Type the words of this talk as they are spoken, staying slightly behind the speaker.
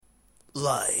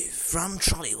Live from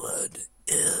Trollywood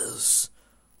is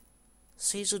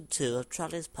Season 2 of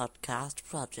Trolley's Podcast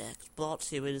Project, brought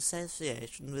to you in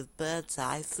association with Bird's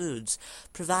Eye Foods.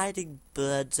 Providing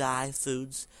Bird's Eye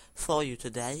Foods for you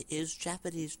today is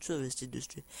Japanese tourist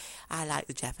industry. I like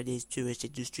the Japanese tourist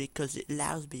industry because it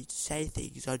allows me to say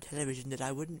things on television that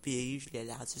I wouldn't be usually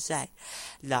allowed to say.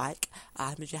 Like,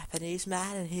 I'm a Japanese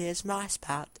man and here's my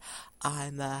spout.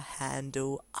 I'm a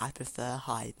handle, I prefer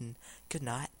Haydn. Good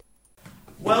night.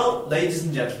 Well, ladies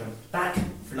and gentlemen, back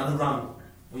for another run.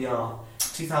 We are.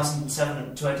 2007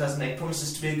 and 2008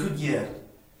 promises to be a good year.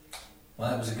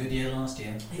 Well, it was a good year last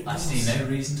year. I was. see no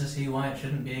reason to see why it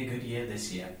shouldn't be a good year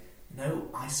this year. No,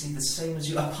 I see the same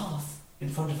as you. A path in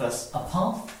front of us. A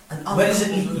path? Where does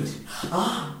it lead?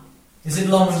 Is it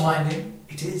long and winding?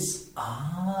 It is.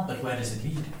 But where does it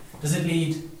lead? Does it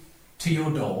lead to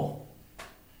your door?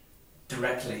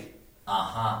 Directly.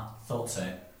 Thought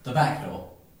so. The back door?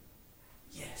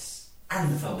 Yes.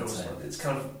 And the front door as Thought so. well. It's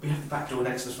kind of, we have the back door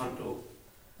next to the front door.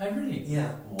 Oh, really?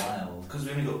 Yeah. Wild. Because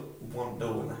we only got one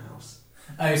door in the house.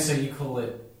 Oh, so you call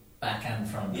it back and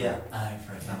front? Yeah. Oh,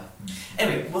 very clever.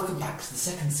 Anyway, welcome back to the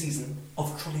second season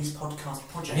of Trolley's Podcast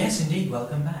Project. Yes, indeed.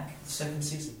 Welcome back. The second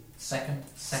season. Second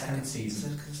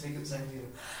season. Second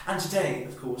season. And today,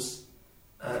 of course,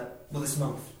 this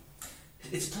month,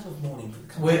 it's a time of mourning for the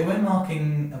company. We're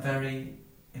marking a very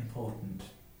important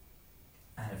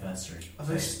anniversary, A so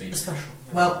very to speak. special.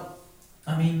 Well,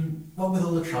 I mean, what with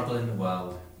all the trouble in the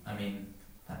world, I mean,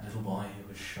 that little boy who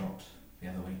was shot the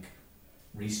other week,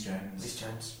 Rhys Jones. Rhys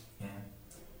Jones. Yeah.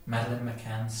 Madeleine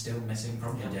McCann, still missing,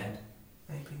 probably dead.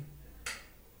 Maybe.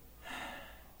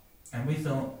 And we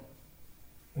thought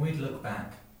we'd look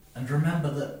back and remember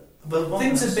that Well,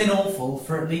 things have been awful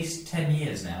for at least 10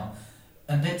 years now,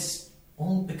 and it's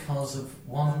all because of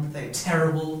one thing.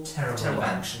 terrible Terrible event.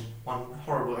 action. One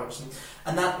horrible action.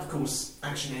 And that, of course,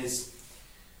 action is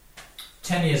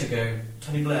 10 years ago,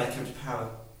 Tony Blair came to power.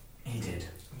 he did.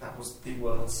 And that was the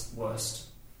world's worst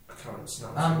occurrence.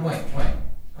 That was Wait.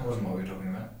 That wasn't what we were talking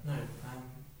about. No.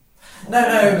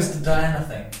 No, it was the Diana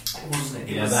thing. It wasn't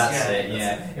it? Yeah, that's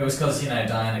it. It was because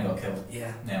Diana got killed.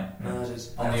 Yeah. Yeah. Murdered.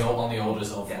 On the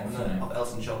orders of of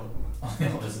Elton John. on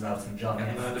the orders of Elton John. Yeah,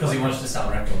 Yeah. murdered. Because he wanted to sell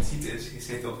records. He did. He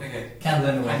thought, okay. Candle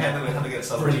in the I wind. had to get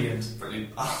sold. Brilliant.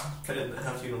 Brilliant. Put it at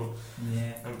her funeral.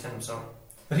 Yeah. I'm sorry.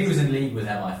 But he was in league with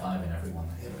MI5 and everyone.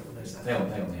 Yeah, everyone knows that. They all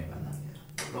knew about that.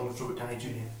 Yeah. Along with Robert Downey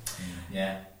Jr.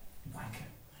 Yeah. Wanker.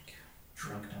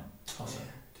 Drugged up. Tosser.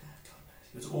 Yeah. God knows.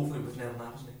 He was awful with Nell Nye,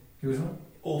 wasn't he? He was what?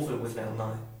 Awful with Nell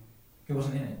Nye. He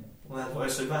wasn't in it. Well, that's why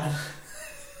it's so bad.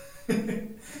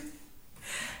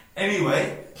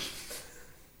 Anyway,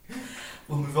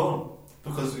 we'll move on.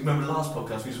 Because remember the last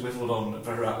podcast, we just whittled on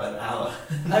for about an hour.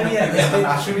 Oh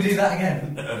yeah, should we do that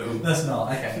again? No. That's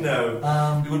not, okay. No.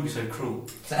 We wouldn't be so cruel.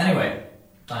 So anyway,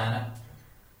 Diana,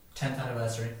 10th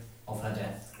anniversary of her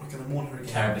death. We're going to mourn her again.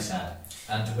 Terribly sad.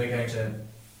 And we're going to...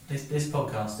 This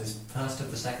podcast, this first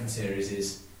of the second series,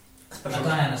 is a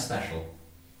Diana special.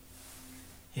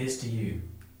 Here's to you.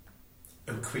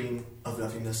 O Queen of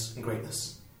loveliness and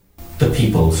greatness. The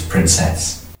People's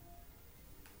Princess.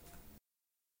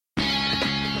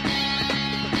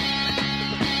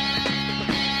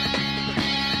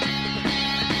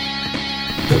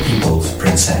 The People's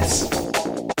Princess.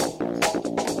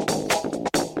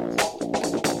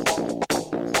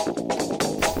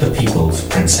 The People's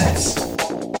Princess.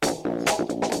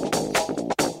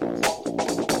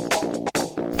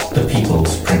 The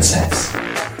People's Princess.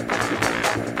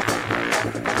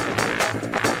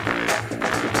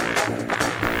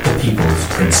 The People's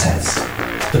Princess.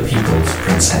 The People's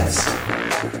Princess.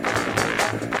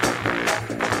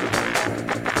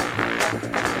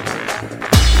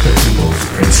 The People's Princess. The People's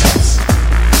Princess.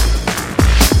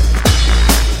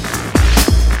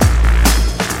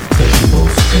 The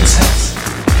People's Princess.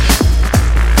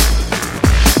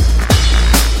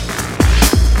 The People's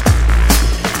Princess.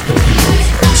 The People's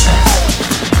Princess.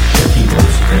 The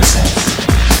People's Princess.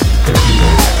 The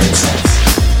People's Princess.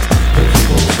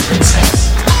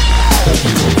 The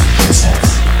People's Princess.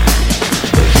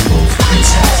 The People's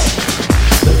Princess.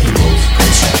 The People's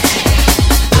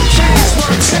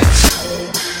Princess.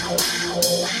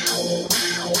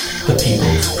 The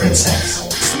People's Princess.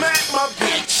 Smack my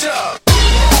bitch up.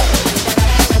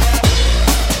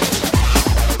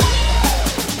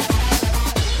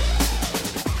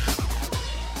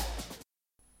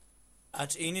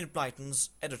 At Enid Blyton's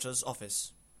editor's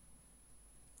office.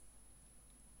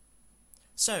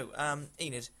 So,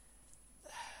 Enid,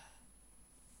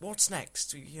 what's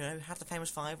next? You know, have the famous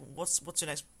five. What's your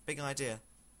next big idea?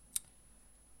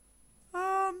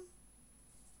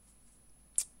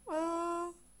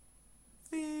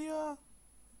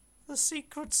 The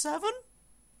Secret Seven?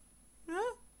 Yeah?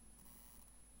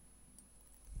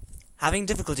 Having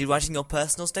difficulty writing your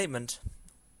personal statement?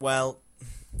 Well,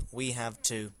 we have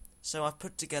too. So I've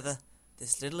put together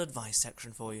this little advice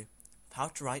section for you of how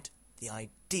to write the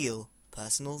ideal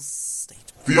personal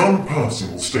statement. The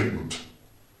unpersonal statement.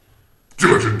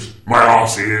 Diligent, my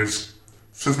arse is,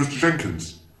 says Mr.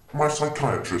 Jenkins, my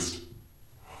psychiatrist.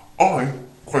 I,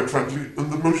 quite frankly, am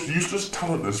the most useless,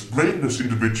 talentless, brainless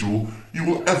individual you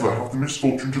will ever have the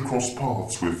misfortune to cross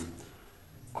paths with.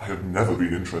 I have never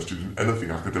been interested in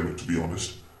anything academic, to be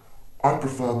honest. I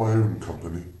prefer my own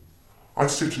company. I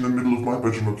sit in the middle of my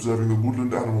bedroom observing the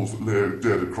woodland animals that lay out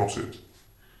dead across it.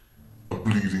 A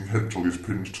bleeding hedgehog is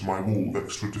pinned to my wall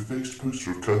next to a defaced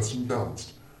poster of Kirsten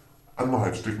Dunst, a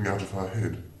knife sticking out of her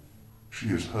head. She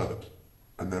is hurt,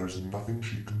 and there is nothing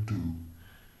she can do.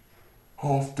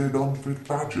 Half-dead unfed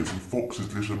badgers and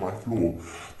foxes litter my floor.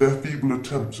 Their feeble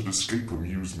attempts at escape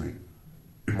amuse me.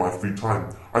 In my free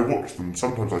time, I watch them,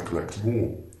 sometimes I collect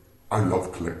more. I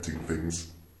love collecting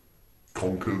things.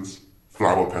 Conkers,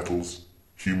 flower petals,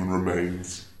 human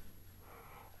remains.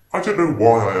 I don't know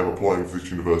why I am applying for this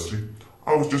university.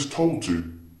 I was just told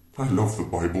to. I love the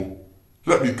Bible.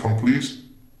 Let me come, please.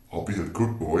 I'll be a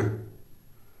good boy.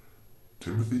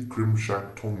 Timothy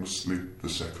Crimshack Tonsley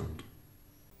II.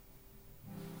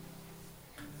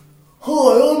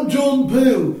 Hi, I'm John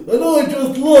Peel, and I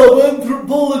just love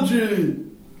anthropology.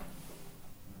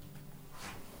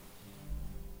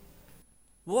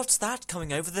 What's that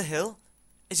coming over the hill?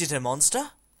 Is it a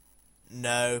monster?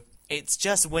 No, it's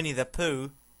just Winnie the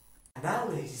Pooh. And now,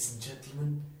 ladies and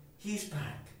gentlemen, he's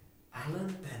back,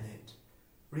 Alan Bennett,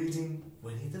 reading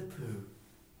Winnie the Pooh.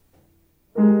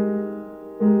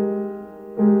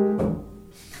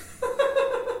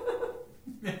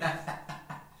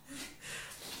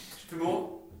 Should we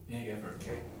more? Yeah, go for it.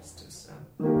 Okay, let's do some.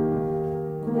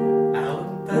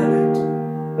 Alan Bennett,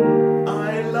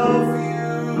 I love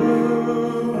you,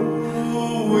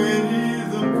 Winnie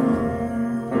the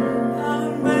Pooh.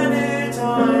 Alan Bennett,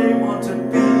 I want to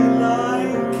be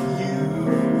like you.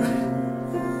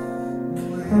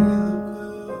 Winnie the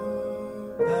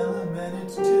Pooh, Alan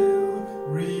Bennett too,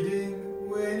 reading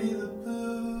Winnie the Pooh.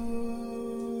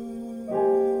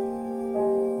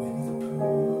 Winnie the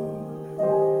Pooh,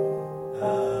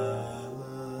 Alan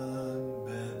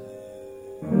Bennett.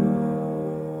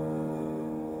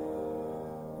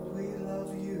 we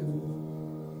love you.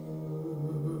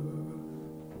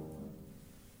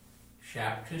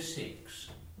 Chapter 6,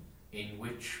 in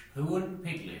which Pooh and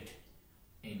Piglet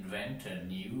invent a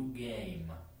new game.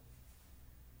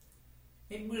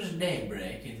 It was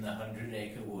daybreak in the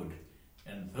 100-acre wood,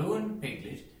 and Pooh and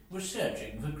Piglet were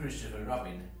searching for Christopher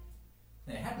Robin.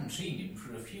 They hadn't seen him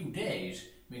for a few days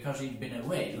because he'd been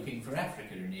away looking for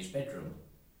Africa in his bedroom.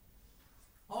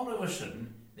 All of a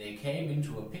sudden, they came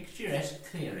into a picturesque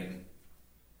clearing,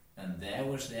 and there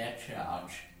was their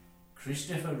charge,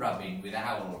 Christopher Robin with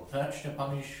Owl perched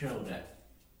upon his shoulder.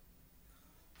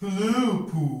 Hello,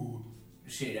 Pooh,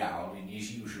 said Owl in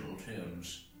his usual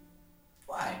tones.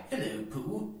 Why, hello,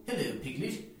 Pooh, hello,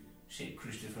 Piglet, said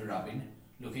Christopher Robin,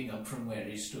 looking up from where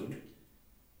he stood,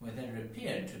 where there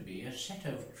appeared to be a set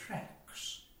of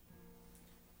tracks.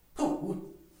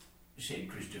 Pooh, said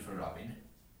Christopher Robin,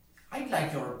 I'd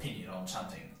like your opinion on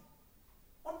something.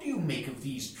 What do you make of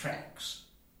these tracks?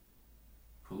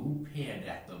 Pooh peered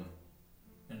at them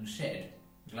and said,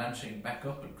 glancing back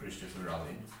up at Christopher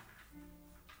Robin,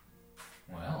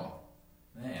 well,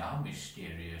 they are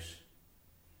mysterious.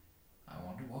 I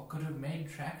wonder what could have made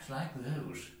tracks like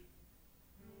those.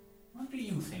 What do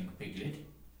you think, Piglet?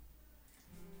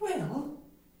 Well,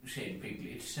 said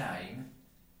Piglet, sighing,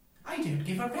 I don't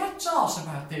give a rat's arse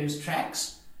about those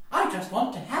tracks. I just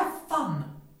want to have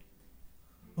fun.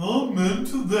 Amen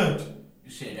to that,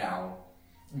 said Owl,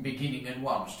 beginning at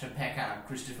once to peck out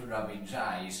Christopher Robin's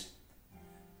eyes.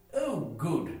 Oh,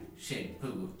 good, said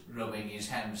Pooh, rubbing his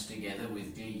hands together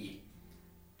with glee.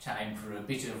 Time for a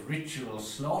bit of ritual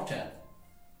slaughter.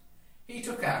 He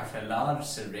took out a large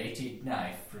serrated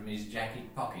knife from his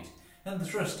jacket pocket and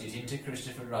thrust it into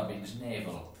Christopher Robin's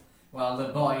navel, while the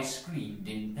boy screamed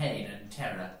in pain and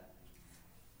terror.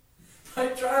 My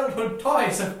childhood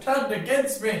toys have turned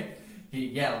against me, he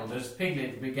yelled as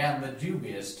Piglet began the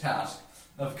dubious task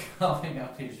of carving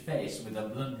up his face with a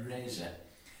blunt razor,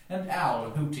 and Owl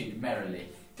hooted merrily,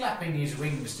 clapping his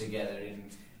wings together in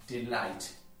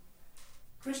delight.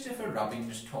 Christopher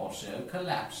Robin's torso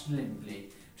collapsed limply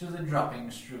to the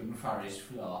dropping-strewn forest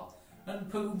floor, and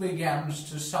Pooh began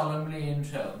to solemnly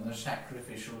intone the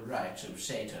sacrificial rites of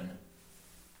Satan.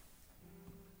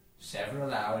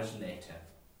 Several hours later,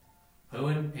 Pooh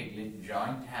and Piglet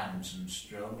joined hands and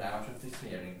strolled out of the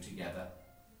clearing together.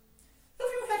 "Have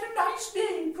you had a nice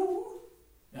day, Pooh?"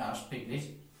 asked Piglet.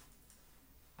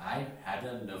 "I've had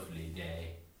a lovely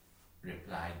day,"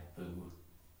 replied Pooh.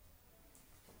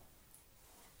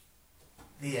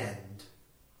 The end.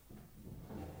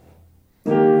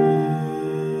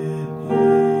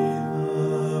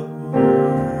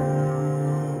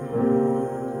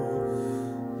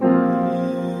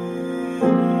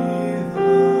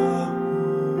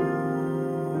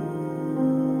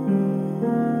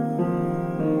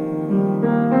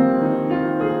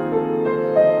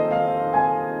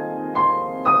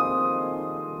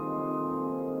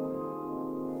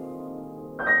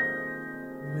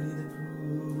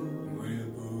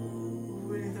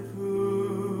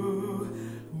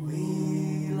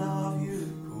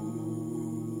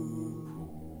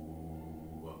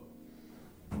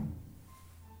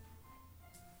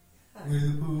 Winnie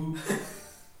the Pooh.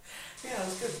 Yeah,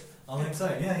 that's good. I think so,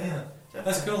 yeah.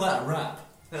 Let's call that a rap.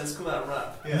 Let's call that a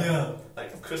rap. Yeah.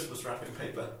 Like Christmas wrapping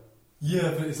paper.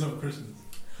 Yeah, but it's not Christmas.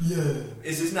 Yeah.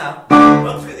 Is this now?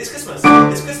 Well, it's Christmas.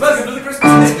 It's Christmas. Welcome to the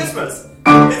Christmas. It's Christmas.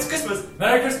 It's Christmas.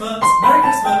 Merry Christmas, Merry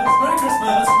Christmas, Merry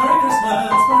Christmas, Merry Christmas,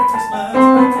 Merry Christmas, Merry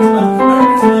Christmas,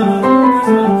 Merry Christmas, Merry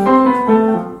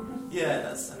Christmas. Yeah,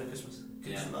 that's Merry Christmas.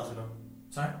 Good Yeah. article.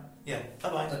 Sorry? Yeah.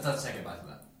 Bye-bye. Let's say goodbye to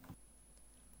that.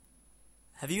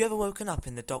 Have you ever woken up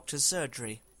in the doctor's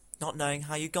surgery, not knowing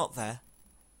how you got there?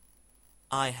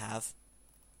 I have.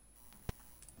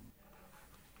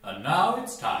 And now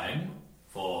it's time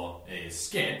for a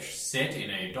sketch set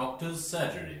in a doctor's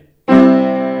surgery.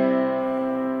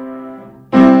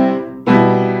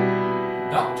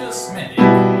 Dr.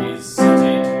 Smedic is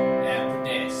seated at the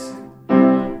desk.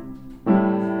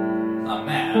 A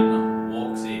man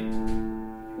walks in.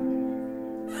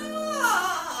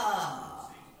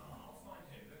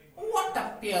 What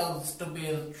appears to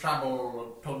be the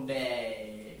trouble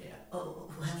today? Oh,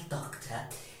 well, Doctor,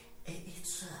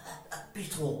 it's a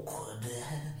bit awkward.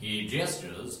 He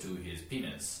gestures to his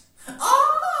penis.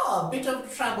 A bit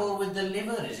of trouble with the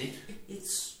liver, is it?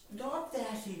 It's not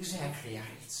that exactly.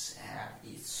 It's.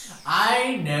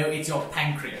 I know it's your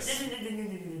pancreas. No.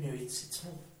 It's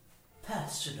more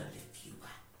personal if you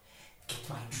get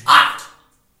my drift. But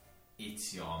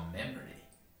it's your memory,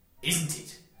 isn't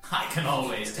it? I can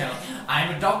always tell.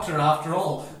 I'm a doctor after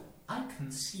all. I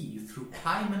can see through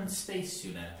time and space,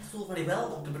 you know. It's all very well,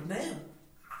 Doctor, but no.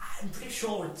 I'm pretty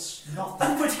sure it's not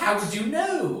that. But how would you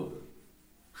know?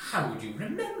 How would you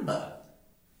remember?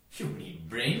 You need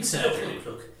brain surgery.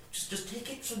 Look. Just take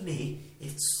it from me.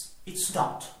 It's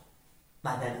not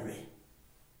my memory.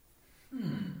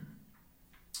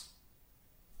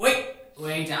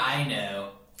 Wait, I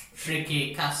know.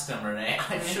 Tricky customer, eh?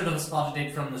 I should have spotted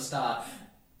it from the start.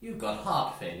 You've got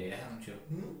heart failure, haven't you?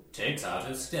 Takes out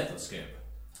his stethoscope.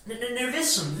 No,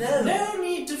 listen, no. No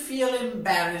need to feel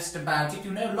embarrassed about it.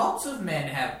 You know, lots of men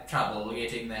have trouble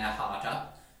getting their heart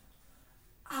up.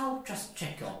 I'll just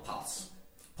check your pulse.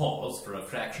 Pause for a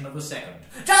fraction of a second.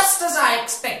 Just as I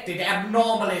expected,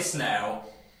 abnormally slow.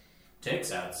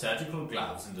 Takes out surgical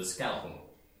gloves and a scalpel.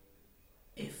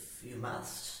 If you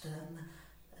must, a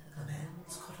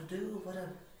man's gotta do what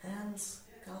a hand's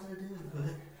gotta do.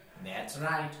 That's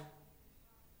right.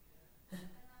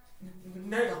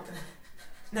 No, Doctor.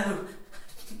 No.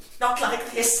 Not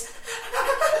like this.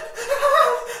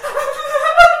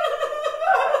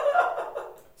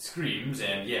 Screams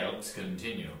and yelps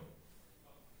continue.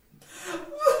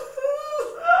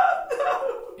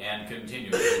 And continue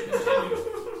to continue.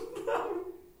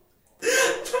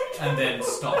 And then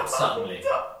stop suddenly.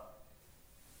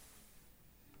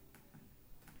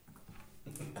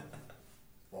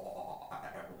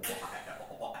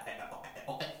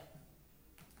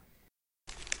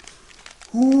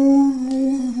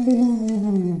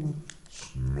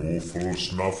 Snuffle,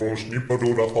 snuffle,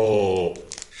 snipper-doo-da-paw.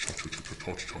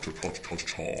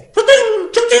 Cha-cha-cha-cha-cha-cha-cha-cha-cha.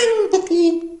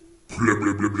 Blip,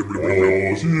 blip, blip, blip, blip,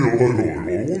 blip. Peanut.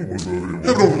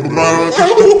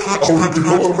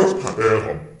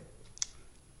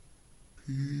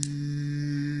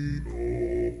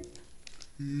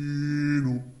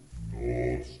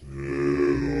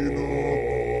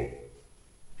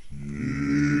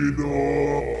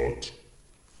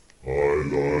 I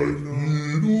like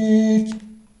peanuts.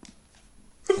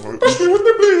 Especially when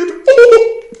they bleed.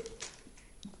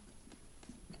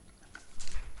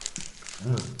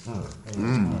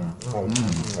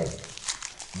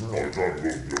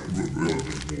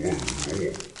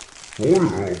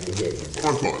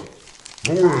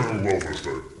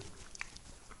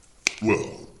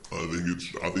 Well, I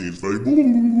think it's very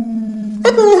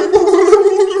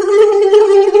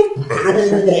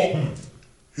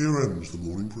Here ends the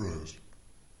morning prayers.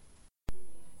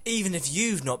 Even if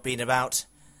you've not been about,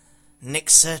 Nick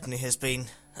certainly has been,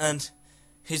 and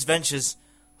his ventures,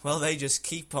 well, they just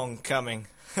keep on coming.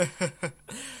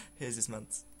 Here's this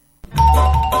month's.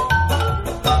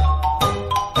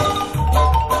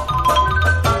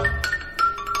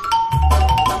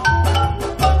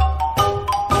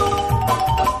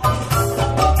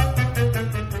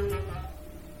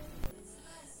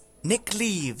 Nick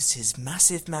leaves his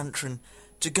massive mansion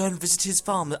to go and visit his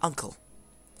farm uncle.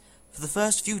 For the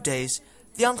first few days,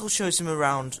 the uncle shows him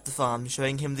around the farm,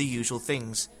 showing him the usual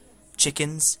things.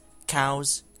 Chickens,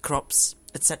 cows, crops,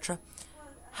 etc.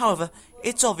 However,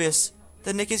 it's obvious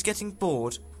that Nick is getting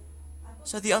bored,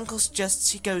 so the uncle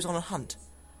suggests he goes on a hunt.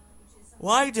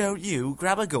 Why don't you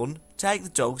grab a gun, take the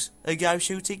dogs, and go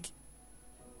shooting?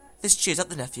 This cheers up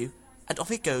the nephew, and off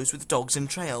he goes with the dogs in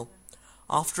trail.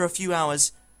 After a few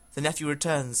hours, the nephew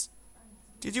returns.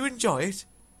 "Did you enjoy it?"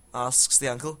 asks the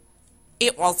uncle.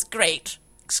 "It was great,"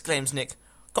 exclaims Nick.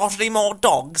 "Got any more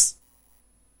dogs?"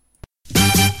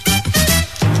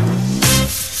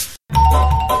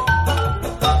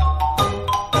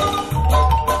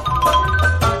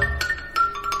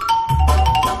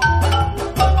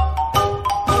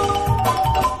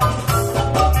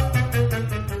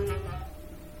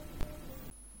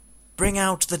 Bring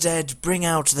out the dead, bring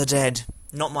out the dead.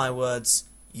 Not my words,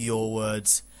 your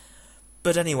words.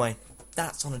 But anyway,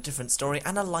 that's on a different story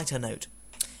and a lighter note.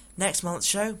 Next month's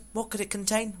show, what could it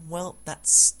contain? Well,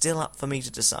 that's still up for me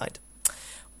to decide.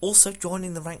 Also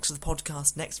joining the ranks of the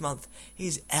podcast next month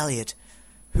is Elliot,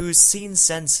 who's seen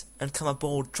sense and come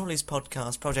aboard Trolley's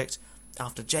podcast project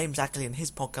after James Ackley and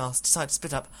his podcast decided to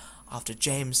split up after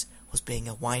James was being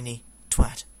a whiny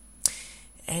twat.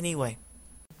 Anyway.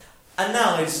 And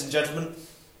now, ladies and gentlemen,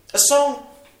 a song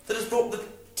that has brought the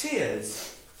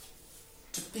tears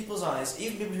to people's eyes,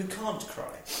 even people who can't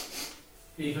cry.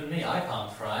 Even me, I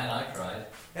can't cry, and I cried.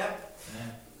 Yep.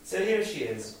 Yeah. So here she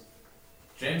is.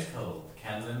 James Cole,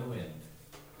 Candle in the Wind.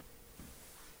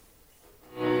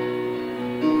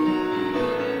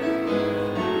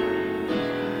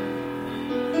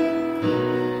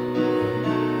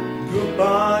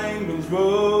 Goodbye, Mills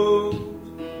Road.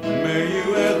 May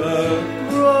you ever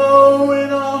grow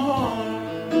in our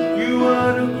heart. You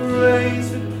were the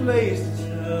greatest place to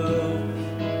tell.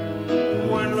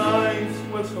 When lives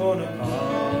were torn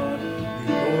apart, you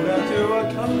pulled out to our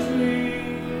country,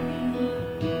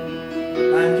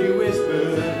 and you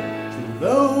whispered to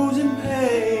those in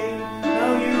pain,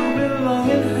 now you belong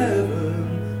in heaven,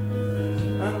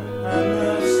 and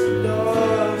the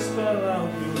stars spell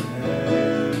out your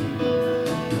name.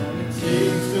 And it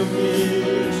seems to me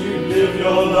that you live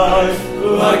your life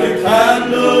like a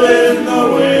candle in the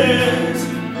wind,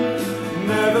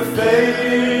 never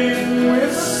fading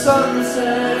with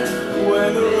sunset when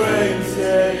the rain's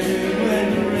setting,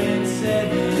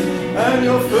 and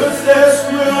your footsteps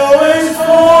will always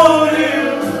follow you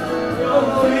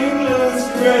on England's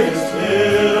greatest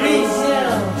hills.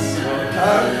 Your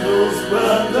candles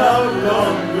burned out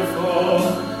long before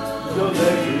your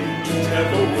legend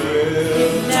never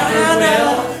will. Diana,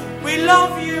 we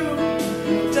love you.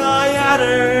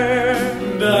 Diana,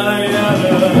 Diana,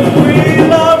 we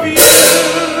love you.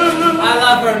 I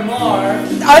love her more.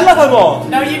 I love her more.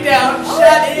 No, you don't.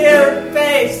 Shut your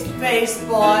face,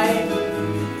 boy.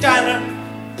 Diana,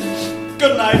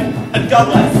 good night and God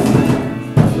bless.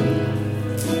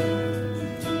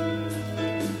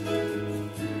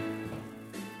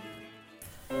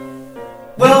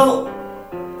 Well,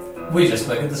 We just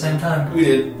spoke at the same time. we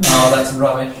did. Oh, that's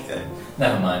rubbish. Okay.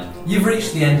 Never mind. You've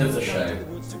reached the end of the show.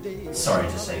 Sorry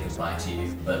to say goodbye to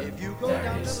you, but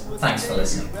there it is. Thanks for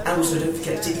listening. And also don't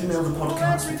forget to email the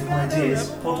podcast with your ideas.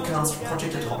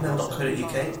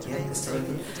 Podcastproject@hotmail.co.uk. Yeah, it's still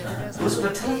open. We've also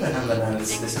got a telephone number now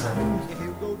this time.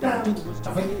 No.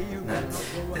 Have we? No.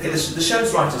 Okay, the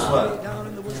show's writers were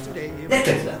Nick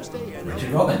Littler,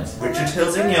 Richard Robbins, Richard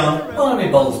Hills-Ignon, Barnaby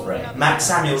Bowlesbrain, Matt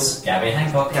Samuels, Gabby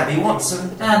Hancock, Gabby Watson,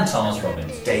 and Thomas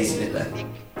Robbins, Daisy Littler,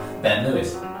 Ben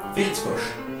Lewis, Felix Bush,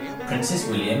 Princess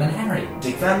William and Harry,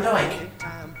 Dick Van Dyke,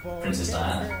 Princess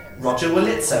Diana, Roger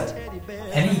Wurlitzer,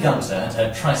 Penny Gunter and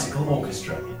her tricycle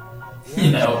orchestra.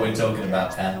 You know what we're talking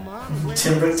about, Pam.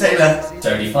 Tim Brooke Taylor,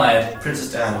 Jodie Fired,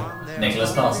 Princess Diana,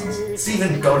 Nicholas Parsons,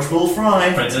 Stephen Dodgeball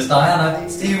Fry, Princess Diana,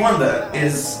 Stevie Wonder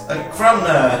is a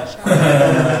Crumner,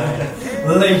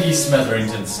 Lady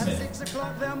Smetherington Smith,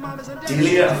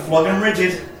 Delia Flogging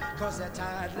Rigid,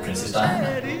 Princess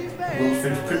Diana,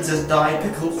 Wilfred Princess Di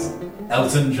Pickles,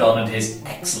 Elton John and his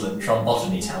excellent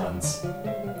trombotany talents,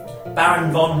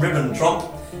 Baron von Ribbentrop,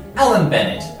 Alan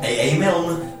Bennett, A.A.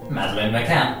 Milne, Madeleine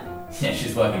McCann. Yeah,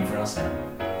 she's working for us now.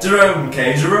 Jerome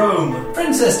K. Jerome,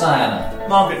 Princess Diana,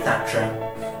 Margaret Thatcher.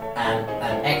 and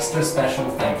an extra special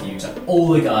thank you to all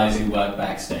the guys who work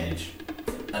backstage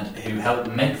and who help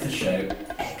make the show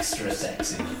extra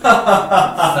sexy.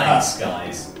 Thanks,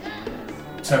 guys.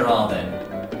 Ta-ra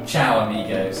then. Ciao,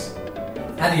 amigos.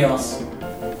 Adios.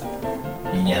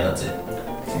 Yeah, that's it.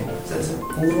 Okay, so that's all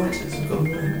the writers have got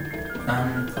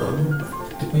them.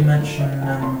 Did we mention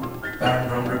Baron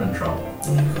von Ribbentrop?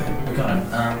 Yeah, We got him.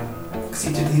 because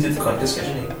he did the quite good sketch,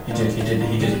 didn't he? He did.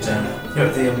 He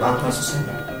wrote the Anti-Muscle scene.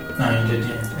 No, he did,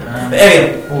 yeah. But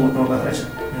anyway, we'll about that later.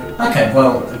 Okay,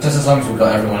 well, just as long as we've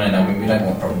got everyone in, I mean, we don't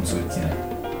want problems with, you know.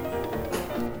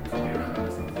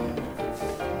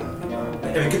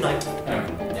 Anyway, good night.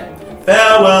 Yeah.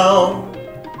 Farewell.